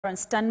On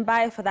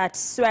standby for that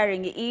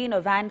swearing in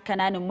of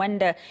Kananu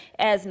Approved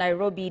as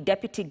Nairobi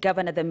Deputy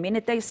Governor. The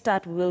minute they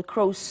start, we will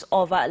cross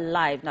over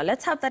live. Now,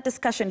 let's have that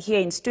discussion here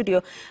in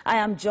studio. I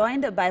am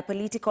joined by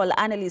political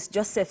analyst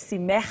Joseph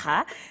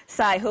Simeha.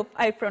 So I hope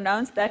I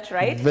pronounced that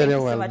right. Very Thank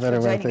you well, so much very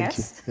for well. joining Thank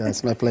us. you. Yeah,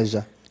 it's my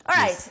pleasure. All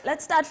right,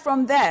 let's start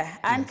from there.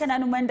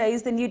 Kananu Approved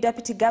is the new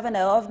Deputy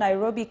Governor of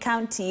Nairobi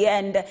County,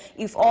 and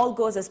if all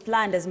goes as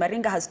planned, as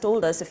Maringa has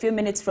told us, a few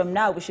minutes from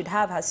now, we should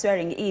have her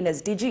swearing in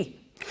as DG.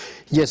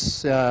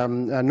 Yes,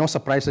 no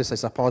surprises, I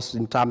suppose,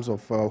 in terms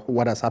of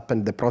what has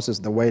happened, the process,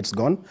 the way it's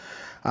gone.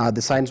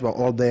 The signs were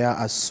all there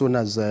as soon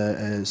as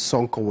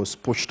Sonko was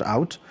pushed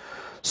out.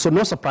 So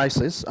no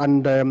surprises.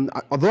 And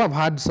although I've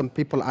had some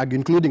people argue,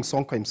 including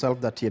Sonko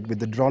himself, that he had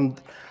withdrawn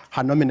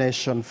her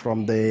nomination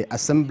from the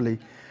assembly,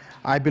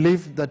 I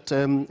believe that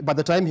by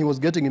the time he was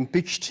getting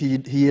impeached,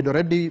 he had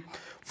already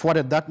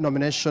forwarded that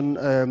nomination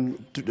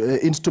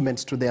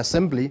instruments to the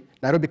assembly,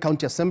 Nairobi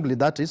County Assembly,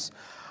 that is.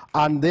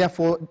 And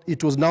therefore,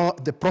 it was now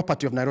the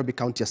property of Nairobi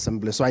County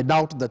Assembly. So I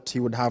doubt that he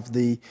would have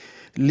the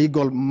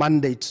legal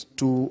mandate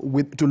to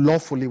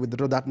lawfully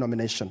withdraw that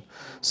nomination.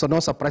 So no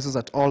surprises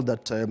at all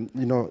that,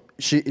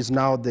 she is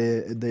now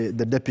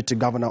the Deputy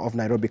Governor of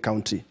Nairobi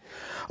County.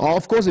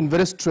 Of course, in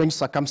very strange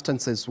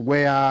circumstances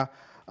where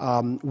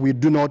we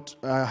do not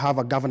have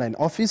a governor in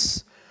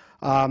office,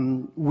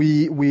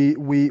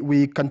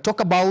 we can talk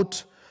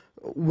about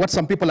what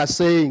some people are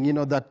saying,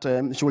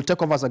 that she will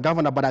take over as a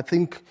governor, but I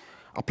think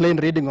a plain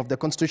reading of the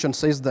Constitution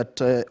says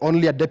that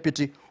only a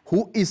deputy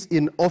who is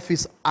in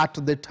office at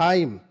the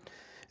time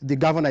the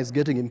governor is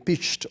getting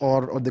impeached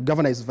or the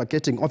governor is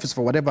vacating office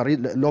for whatever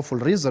lawful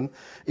reason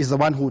is the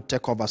one who will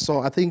take over. So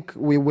I think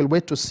we will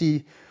wait to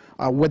see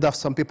whether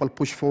some people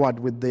push forward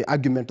with the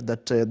argument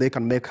that they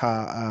can make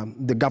her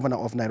the governor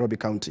of Nairobi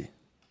County.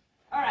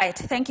 All right,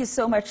 thank you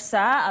so much, sir.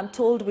 I'm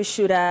told we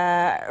should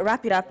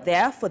wrap it up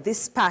there for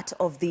this part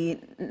of the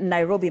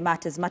Nairobi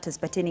matters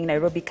pertaining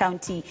Nairobi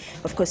County.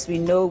 Of course, we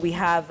know we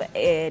have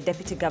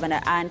Deputy Governor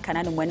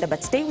Kananu Approved,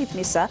 but stay with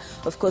me, sir.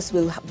 Of course,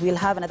 we'll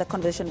have another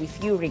conversation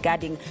with you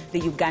regarding the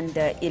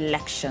Uganda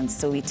elections.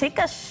 So we take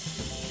a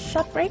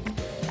short break,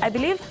 I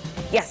believe.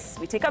 Yes,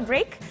 we take a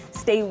break.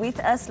 Stay with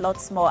us.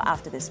 Lots more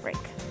after this break.